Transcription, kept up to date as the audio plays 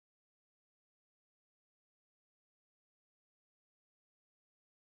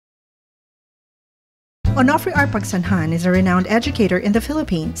Onofre Pagsanjan is a renowned educator in the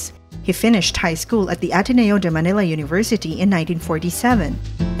Philippines. He finished high school at the Ateneo de Manila University in 1947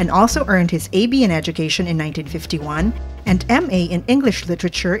 and also earned his AB in Education in 1951 and MA in English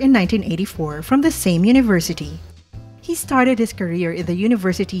Literature in 1984 from the same university. He started his career in the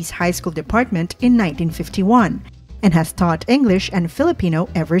university's high school department in 1951 and has taught English and Filipino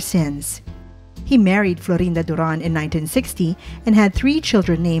ever since. He married Florinda Duran in 1960 and had 3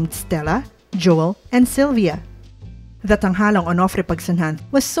 children named Stella, Joel, and Sylvia. The Tanghalang Onofre Pagsanjan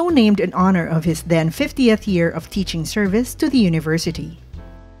was so named in honor of his then 50th year of teaching service to the university.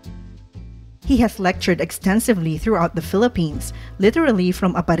 He has lectured extensively throughout the Philippines, literally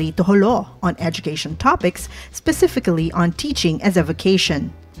from Apari to Holo, on education topics, specifically on teaching as a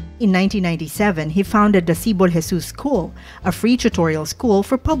vocation. In 1997, he founded the Cibol Jesus School, a free tutorial school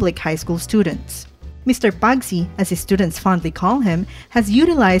for public high school students. Mr. Pagsi, as his students fondly call him, has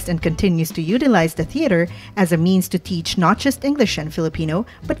utilized and continues to utilize the theater as a means to teach not just English and Filipino,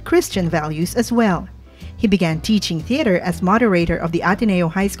 but Christian values as well. He began teaching theater as moderator of the Ateneo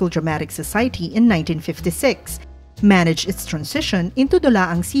High School Dramatic Society in 1956, managed its transition into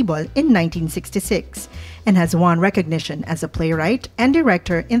Dulaang Cibol in 1966, and has won recognition as a playwright and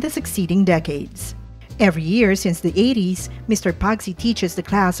director in the succeeding decades. Every year since the 80s, Mr. Pagsi teaches the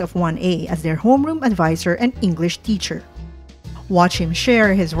class of 1A as their homeroom advisor and English teacher. Watch him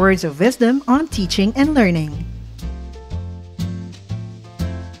share his words of wisdom on teaching and learning.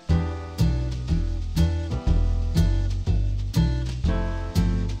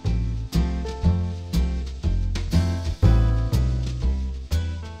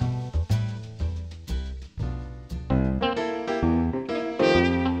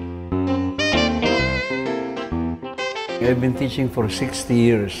 I've been teaching for 60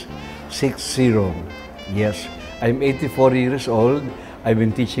 years, 60. Yes, I'm 84 years old. I've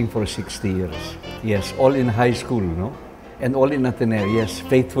been teaching for 60 years. Yes, all in high school, no? And all in Ateneo. Yes,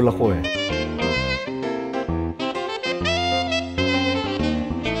 faithful ako eh.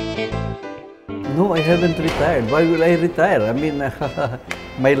 No, I haven't retired. Why will I retire? I mean,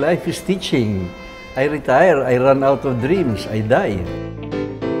 my life is teaching. I retire, I run out of dreams, I die.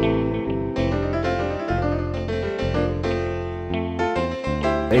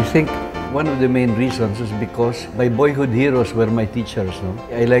 I think one of the main reasons is because my boyhood heroes were my teachers. No?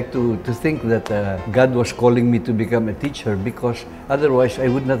 I like to think that God was calling me to become a teacher because otherwise I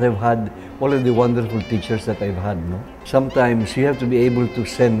would not have had all of the wonderful teachers that I've had. No? Sometimes you have to be able to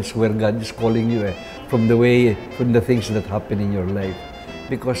sense where God is calling you from the things that happen in your life.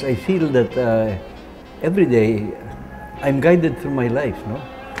 Because I feel that every day I'm guided through my life. No?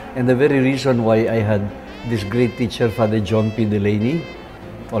 And the very reason why I had this great teacher, Father John P. Delaney,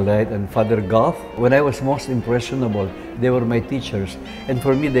 all right, and Father Goff. When I was most impressionable, they were my teachers. And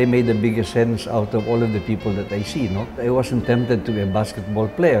for me, they made the biggest sense out of all of the people that I see, no? I wasn't tempted to be a basketball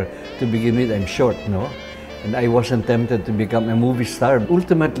player. To begin with, I'm short, no? And I wasn't tempted to become a movie star.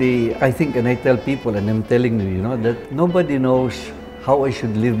 Ultimately, I think, and I tell people, and I'm telling you, you know, that nobody knows how I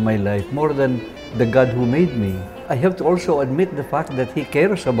should live my life more than the God who made me. I have to also admit the fact that He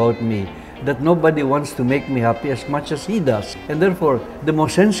cares about me, that nobody wants to make me happy as much as He does. And therefore, the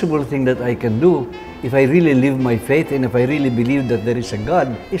most sensible thing that I can do, if I really live my faith and if I really believe that there is a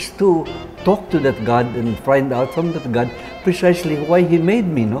God, is to talk to that God and find out from that God precisely why He made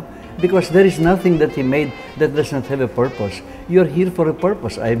me, no? Because there is nothing that He made that does not have a purpose. You're here for a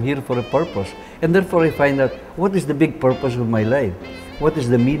purpose. I am here for a purpose. And therefore, I find out what is the big purpose of my life? What is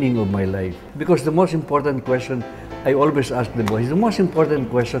the meaning of my life? Because the most important question I always ask the boys, the most important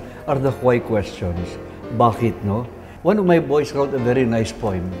question are the why questions. Bakit, no? One of my boys wrote a very nice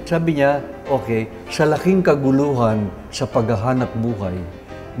poem. Sabi niya, okay, sa laking kaguluhan sa paghahanap buhay,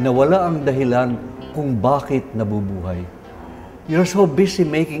 nawala ang dahilan kung bakit nabubuhay. You're so busy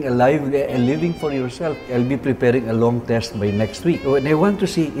making a living for yourself. I'll be preparing a long test by next week. And I want to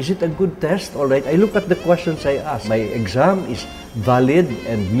see, is it a good test? All right, I look at the questions I ask. My exam is valid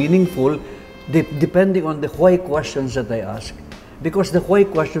and meaningful depending on the why questions that I ask. Because the why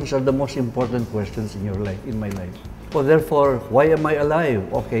questions are the most important questions in your life, in my life. So therefore, why am I alive?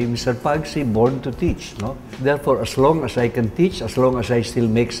 Okay, Mr. Pagsi, born to teach, no? Therefore, as long as I can teach, as long as I still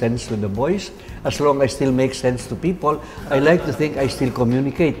make sense to the boys, as long as I still make sense to people, I like to think I still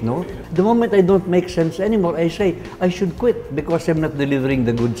communicate, no? The moment I don't make sense anymore, I say, I should quit because I'm not delivering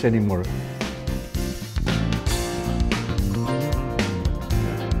the goods anymore.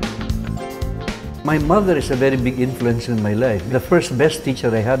 My mother is a very big influence in my life. The first best teacher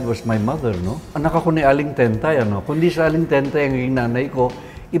I had was my mother, no? Anak ako ni Aling Tentay, ano? Kundi sa Aling Tentay ang nanay ko,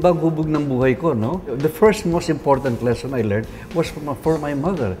 ibang hubog ng buhay ko, no? The first most important lesson I learned was for my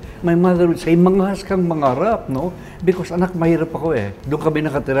mother. My mother would say, manghas kang mangarap, no? Because anak, mahirap ako eh. Doon kami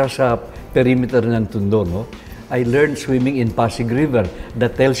nakatira sa perimeter ng Tondo, no? I learned swimming in Pasig River.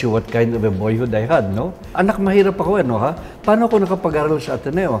 That tells you what kind of a boyhood I had, no? Anak, mahirap ako, no, ha? Paano ako nakapag-aral sa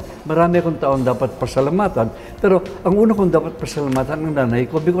Ateneo? Marami akong taon dapat pasalamatan. Pero ang una kong dapat pasalamatan ang nanay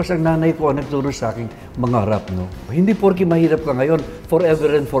ko because ang nanay ko ang nagturo sa akin mangarap, no? Hindi porke mahirap ka ngayon,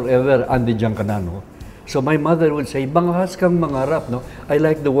 forever and forever, andi dyan ka na, no? So my mother would say, manghas kang mangarap, no? I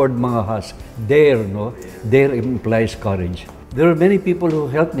like the word manghas. Dare, no? Dare implies courage. There are many people who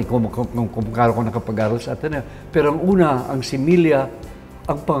helped me kung paano ko nakapag-aral sa Ateneo. Pero ang una, ang similya,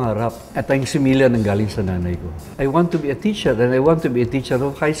 ang pangarap. At ang similya nanggaling sa nanay ko. I want to be a teacher and I want to be a teacher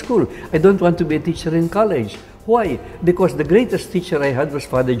of high school. I don't want to be a teacher in college. Why? Because the greatest teacher I had was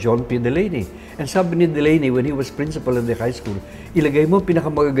Father John P. Delaney. And sabi ni Delaney, when he was principal of the high school, ilagay mo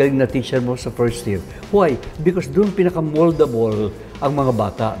pinakamagagaling na teacher mo sa first year. Why? Because doon pinaka-moldable ang mga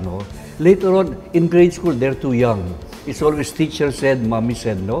bata, no? Later on, in grade school, they're too young. It's always teacher said, mommy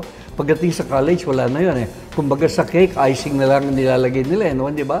said, no? Pagdating sa college, wala na yun eh. Kumbaga sa cake, icing na lang nilalagay nila,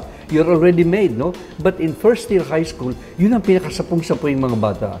 no? Di ba? You're already made, no? But in first year high school, yun ang pinakasapong-sapong mga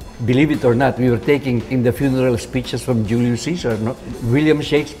bata. Believe it or not, we were taking in the funeral speeches from Julius Caesar, no? William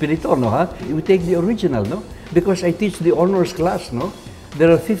Shakespeare ito, no? Ha? We take the original, no? Because I teach the honors class, no? There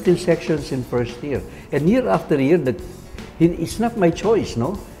are 15 sections in first year. And year after year, it's not my choice,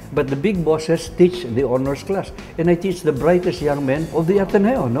 no? But the big bosses teach the honors class. And I teach the brightest young men of the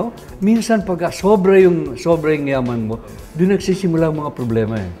Ateneo, no? Minsan pag sobra yung yaman mo, doon nagsisimula ang mga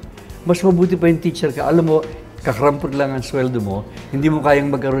problema eh. Mas mabuti pa yung teacher ka. Alam mo, kakarampot lang ang sweldo mo, hindi mo kayang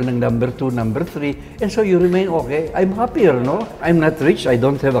magkaroon ng number 2, number 3, and so you remain okay. I'm happier, no? I'm not rich, I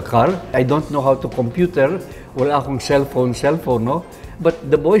don't have a car, I don't know how to computer, wala akong cellphone, no? But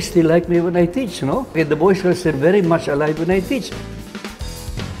the boys still like me when I teach, no? Okay, the boys are still very much alive when I teach.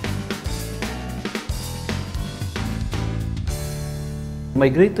 My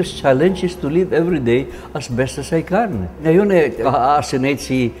greatest challenge is to live every day as best as I can. Ngayon assassinate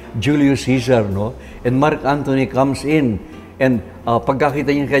si Julius Caesar, no? And Mark Antony comes in. And pagkakita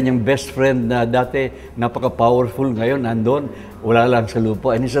niya kanyang best friend na dati napaka-powerful, ngayon nandun, wala lang sa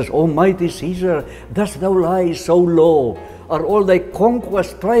lupa. And he says, Almighty Caesar, dost thou lie so low? Are all thy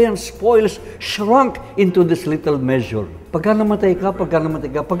conquests, triumphs, spoils shrunk into this little measure? Pagka namatay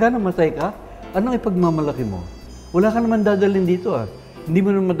ka, anong ipagmamalaki mo? Wala ka naman dadalhin dito, ah. Hindi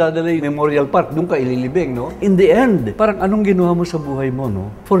mo naman madadala yung Memorial Park, doon ka ililibing, no? In the end, parang anong ginawa mo sa buhay mo, no?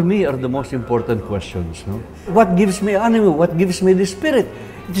 For me, are the most important questions, no? What gives me animal? What gives me the spirit?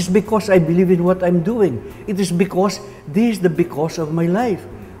 It is because I believe in what I'm doing. It is because this is the because of my life.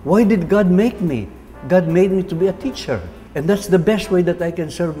 Why did God make me? God made me to be a teacher. And that's the best way that I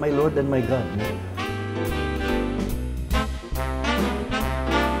can serve my Lord and my God, no?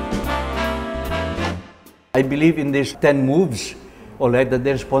 I believe in these 10 moves, all right, that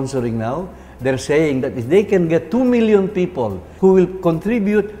they're sponsoring now. They're saying that if they can get 2 million people who will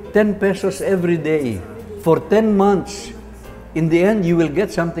contribute 10 pesos every day for 10 months, in the end, you will get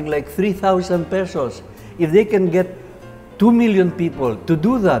something like 3,000 pesos. If they can get 2 million people to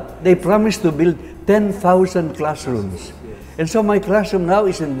do that, they promise to build 10,000 classrooms. And so my classroom now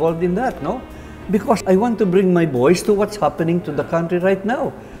is involved in that, no? Because I want to bring my boys to what's happening to the country right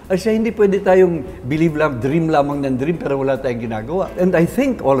now. I say, hindi pwede tayong believe lang, dream lamang ng dream, pero wala tayong ginagawa. And I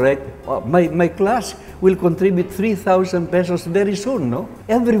think, all right, my class will contribute 3,000 pesos very soon, no?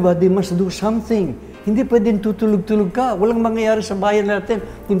 Everybody must do something. Hindi pwedeng tutulog-tulog ka. Walang mangyayari sa bayan natin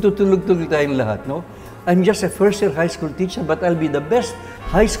kung tutulog-tulog tayong lahat, no? I'm just a first-year high school teacher, but I'll be the best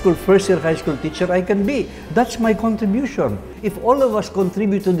first-year high school teacher I can be. That's my contribution. If all of us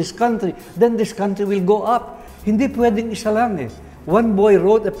contribute to this country, then this country will go up. Hindi pwedeng isa lang eh. One boy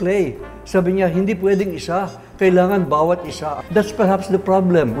wrote a play. Sabi niya, hindi pwedeng isa, kailangan bawat isa. That's perhaps the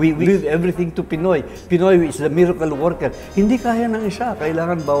problem. We leave everything to Pinoy. Pinoy is the miracle worker. Hindi kaya ng isa,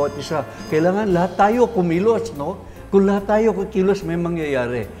 kailangan bawat isa. Kailangan lahat tayo kumilos, no? Kung lahat tayo kukilos, may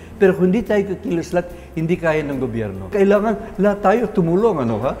mangyayari. Pero kung hindi tayo kukilos lahat, hindi kaya ng gobyerno. Kailangan lahat tayo tumulong,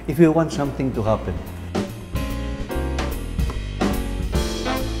 ano ha? If we want something to happen.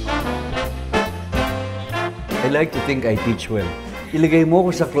 I like to think I teach well. Ilagay mo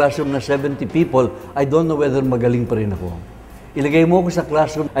ko sa classroom na 70 people, I don't know whether magaling pa rin ako. Ilagay mo ko sa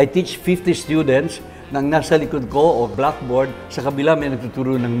classroom, I teach 50 students nang nasa likod ko o blackboard, sa kabila may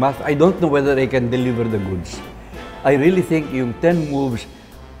nagtuturo ng math, I don't know whether I can deliver the goods. I really think yung 10 moves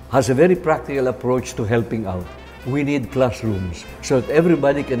has a very practical approach to helping out. We need classrooms so that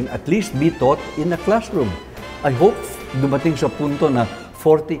everybody can at least be taught in a classroom. I hope dumating sa punto na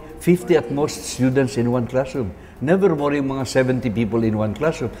 40, 50 at most students in one classroom. Never more yung mga 70 people in one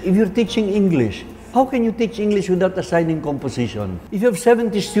classroom. If you're teaching English, how can you teach English without assigning composition? If you have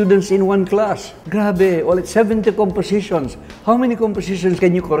 70 students in one class, grabe, 70 compositions. How many compositions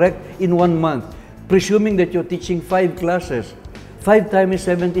can you correct in 1 month? Presuming that you're teaching 5 classes. 5 times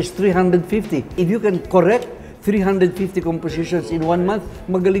 70 is 350. If you can correct 350 compositions in 1 month,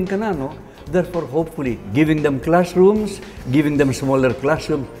 magaling ka na, no? Therefore, hopefully, giving them classrooms, giving them smaller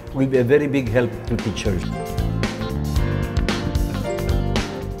classrooms will be a very big help to teachers.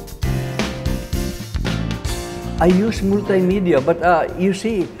 I use multimedia, but you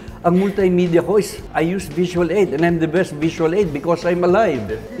see, ang multimedia ko is, I use visual aid, and I'm the best visual aid because I'm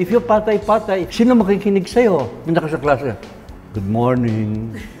alive. If you patay-patay, sino makikinig sa'yo? Minta ka sa klase, good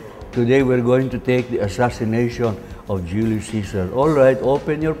morning. Today we're going to take the assassination of Julius Caesar. All right,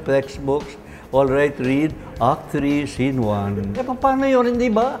 open your textbooks. All right, read Act 3, Scene 1. Eh, paano yun,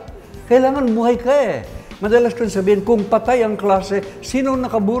 hindi ba? Kailangan buhay ka eh. Madalas kong sabihin, kung patay ang klase, sino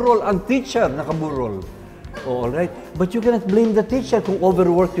nakaburol? Ang teacher nakaburol. Oh, all right. But you cannot blame the teacher kung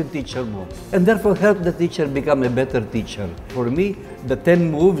overwork yung teacher mo. And therefore, help the teacher become a better teacher. For me, the 10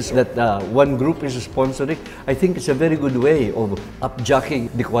 moves that one group is sponsoring, I think it's a very good way of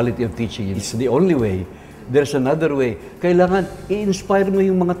upjacking the quality of teaching. It's the only way. There's another way. Kailangan i-inspire mo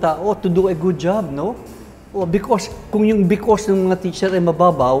yung mga tao to do a good job, no? Oh, because kung yung because ng mga teacher ay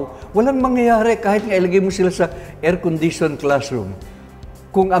mababaw, walang mangyayari kahit nga ilagay mo sila sa air-conditioned classroom.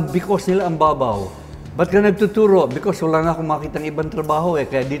 Kung ang because nila ang babaw, ba't ka nagtuturo? Because wala nga akong makitang ibang trabaho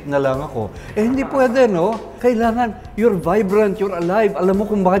kaya dito na lang ako. Eh, hindi pwede, no? Kailangan, you're vibrant, you're alive. Alam mo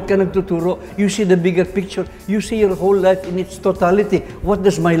kung bakit ka nagtuturo. You see the bigger picture. You see your whole life in its totality. What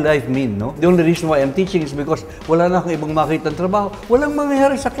does my life mean, no? The only reason why I'm teaching is because wala na akong ibang makitang trabaho. Walang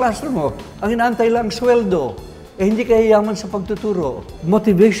mangyayari sa classroom mo. Ang inaantay lang sweldo. Eh, hindi ka yaman sa pagtuturo.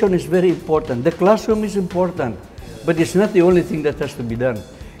 Motivation is very important. The classroom is important. But it's not the only thing that has to be done.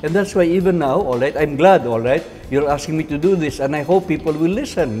 And that's why even now, all right, I'm glad, all right, you're asking me to do this, and I hope people will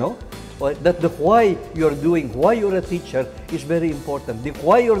listen, no? That the why you're doing, why you're a teacher is very important. The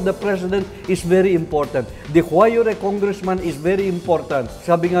why you're the president is very important. The why you're a congressman is very important.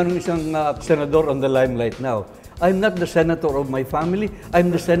 Sabi nga nung isang senador on the limelight now, I'm not the senator of my family, I'm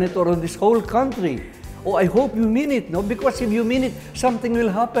the senator of this whole country. Oh, I hope you mean it, no? Because if you mean it, something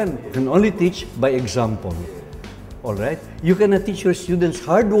will happen. You can only teach by example. All right? You cannot teach your students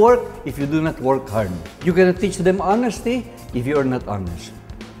hard work if you do not work hard. You cannot teach them honesty if you are not honest.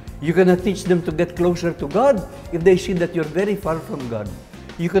 You cannot teach them to get closer to God if they see that you're very far from God.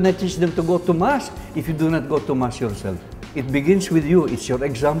 You cannot teach them to go to Mass if you do not go to Mass yourself. It begins with you. It's your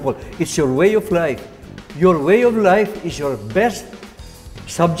example. It's your way of life. Your way of life is your best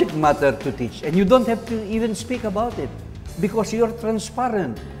subject matter to teach. And you don't have to even speak about it because you're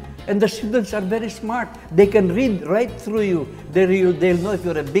transparent. And the students are very smart. They can read right through you. They'll know if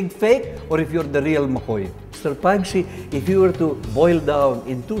you're a big fake or if you're the real McCoy. Mr. Pagsi, if you were to boil down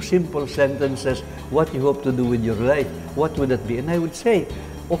in 2 simple sentences what you hope to do with your life, what would that be? And I would say,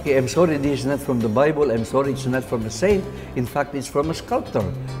 okay, I'm sorry this is not from the Bible. I'm sorry it's not from a saint. In fact, it's from a sculptor.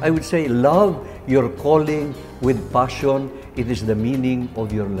 I would say, love your calling with passion. It is the meaning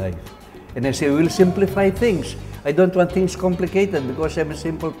of your life. And I say, we'll simplify things. I don't want things complicated because I'm a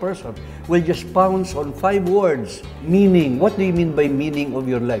simple person. We'll just pounce on 5 words. Meaning. What do you mean by meaning of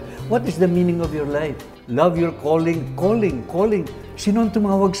your life? What is the meaning of your life? Love your calling. Calling. Sino ang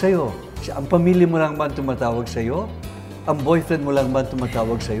tumawag sa'yo? Ang pamilya mo lang ba ang tumatawag sa'yo? Ang boyfriend mo lang ba ang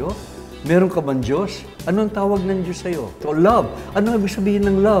tumatawag sa'yo? Meron ka bang Diyos? Ano ang tawag ng Diyos sa'yo? So, love. Ano ang ibig sabihin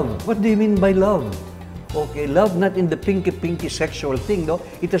ng love? What do you mean by love? Okay, love not in the pinky sexual thing, no?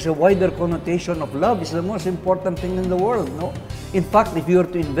 It has a wider connotation of love. It's the most important thing in the world, no? In fact, if you were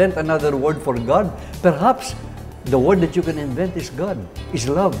to invent another word for God, perhaps the word that you can invent is God,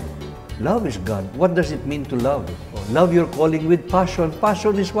 is love. Love is God. What does it mean to love? Love your calling with passion.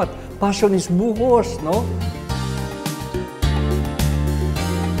 Passion is what? Passion is buhos, no?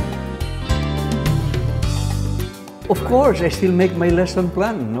 Of course, I still make my lesson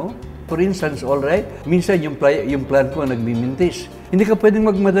plan, no? For instance, all right, minsan yung plan ko nagmimintis. Hindi ka pwedeng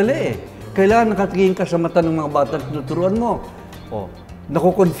magmadali eh. Kailangan nakatingin ka sa mata ng mga bata at tuturuan mo. O,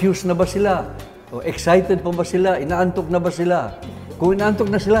 naku-confuse na ba sila? O, excited pa ba sila? Inaantok na ba sila? Kung inaantok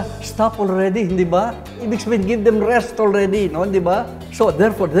na sila, stop already, hindi ba? Ibig sabihin, give them rest already, no? Hindi ba? So,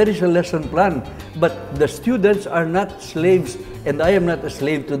 therefore, there is a lesson plan. But the students are not slaves, and I am not a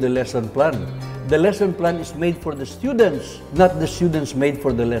slave to the lesson plan. The lesson plan is made for the students, not the students made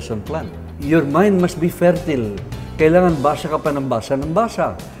for the lesson plan. Your mind must be fertile. Kailangan basa ka pa ng basa.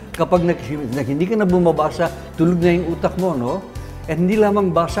 Kapag hindi ka na bumabasa, tulog na yung utak mo, no? And hindi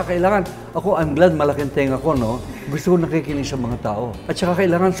lamang basa, kailangan, I'm glad malaking tenga ko, no? Gusto ko nakikinig sa mga tao. At saka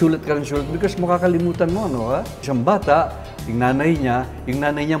kailangan sulat ka ng sulat because makakalimutan mo, no? Ha? Isang bata, yung nanay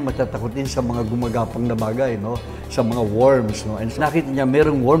niya matatakotin sa mga gumagapang na bagay, no? Sa mga worms, no? And nakita niya,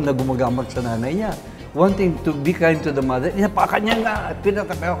 merong worm na gumagamot sa nanay niya. Wanting to be kind to the mother, inapakan niya nga,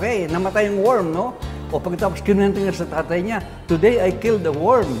 okay, namatay yung worm, no? O pagkatapos kinuwento niya sa tatay niya, today I killed the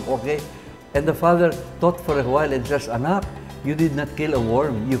worm, okay? And the father thought for a while and says, anak, you did not kill a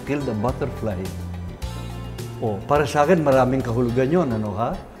worm, you killed a butterfly. Para sa akin, maraming kahulugan yun, ano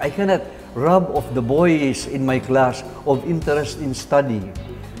ha? I cannot rob off the boys in my class of interest in study.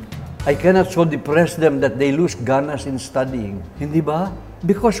 I cannot so depress them that they lose ganas in studying. Hindi ba?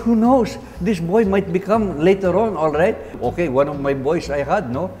 Because who knows? This boy might become later on, all right? Okay, one of my boys I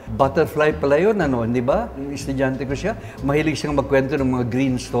had, no? Butterfly pala yun, ano, hindi ba? Yung estudyante ko siya, mahilig siyang magkwento ng mga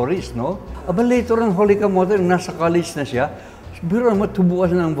green stories, no? Aba later on, holy kamote, nasa college na siya, biro naman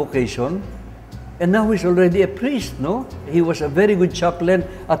tubuan na ng vocation, and now he's already a priest, no? He was a very good chaplain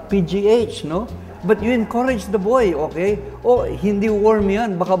at PGH, no? But you encourage the boy, okay? Hindi worm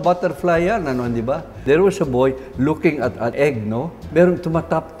yan, baka butterfly yan, ano, di ba? There was a boy looking at an egg, no? Merong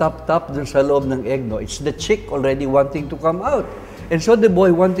tumatap-tap-tap dun sa loob ng egg, no? It's the chick already wanting to come out. And so the boy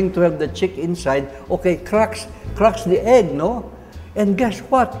wanting to have the chick inside, okay, cracks the egg, no? And guess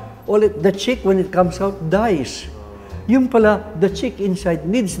what? The chick, when it comes out, dies. Yung pala, the chick inside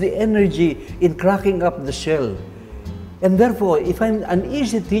needs the energy in cracking up the shell. And therefore, if I'm an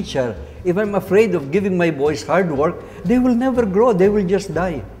easy teacher, if I'm afraid of giving my boys hard work, they will never grow, they will just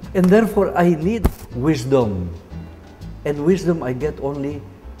die. And therefore, I need wisdom. And wisdom I get only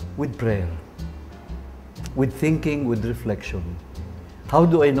with prayer, with thinking, with reflection. How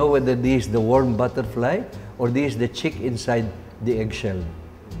do I know whether this is the warm butterfly or this is the chick inside the eggshell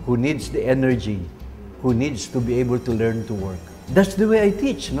who needs the energy, who needs to be able to learn to work? That's the way I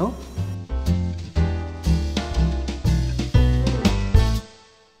teach, no?